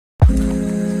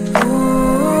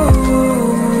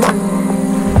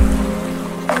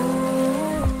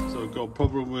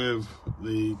problem with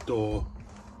the door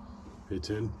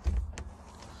hitting,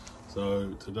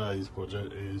 so today's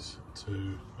project is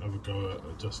to have a go at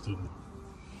adjusting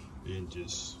the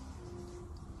hinges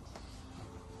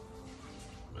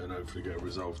and hopefully get a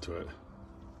resolve to it.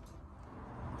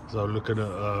 So looking at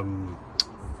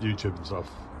YouTube and stuff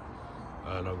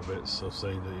and other bits, I've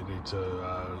seen that you need to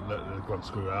let the grub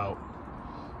screw out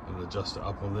and adjust it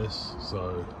up on this,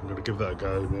 so I'm going to give that a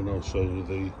go and then I'll show you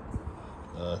the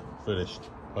finished,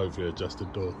 hopefully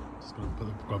adjusted door. Just going to put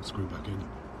the grub screw back in.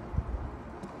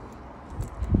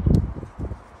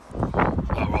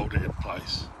 I rolled it in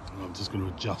place and I'm just going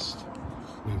to adjust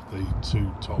with the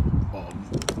two top and bottom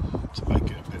to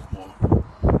make it a bit more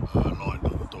aligned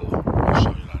on the door. I'll show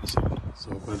you that in a second.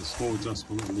 So I've made a small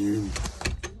adjustment on the unit,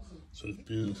 so it's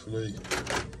beautifully,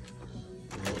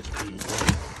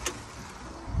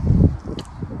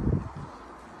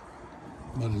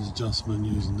 Made an adjustment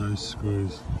using those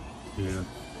screws here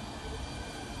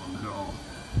on the hole.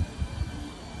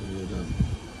 There you go.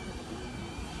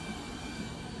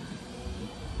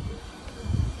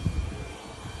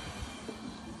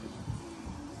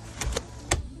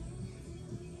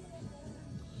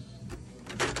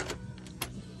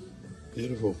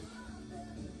 Beautiful.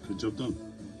 Good job done.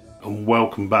 And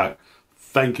welcome back.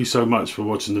 Thank you so much for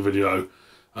watching the video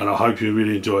and I hope you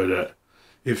really enjoyed it.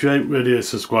 If you ain't already a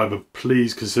subscriber,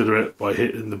 please consider it by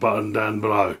hitting the button down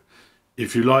below.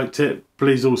 If you liked it,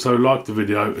 please also like the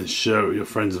video and share it with your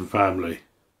friends and family.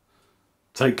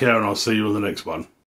 Take care and I'll see you on the next one.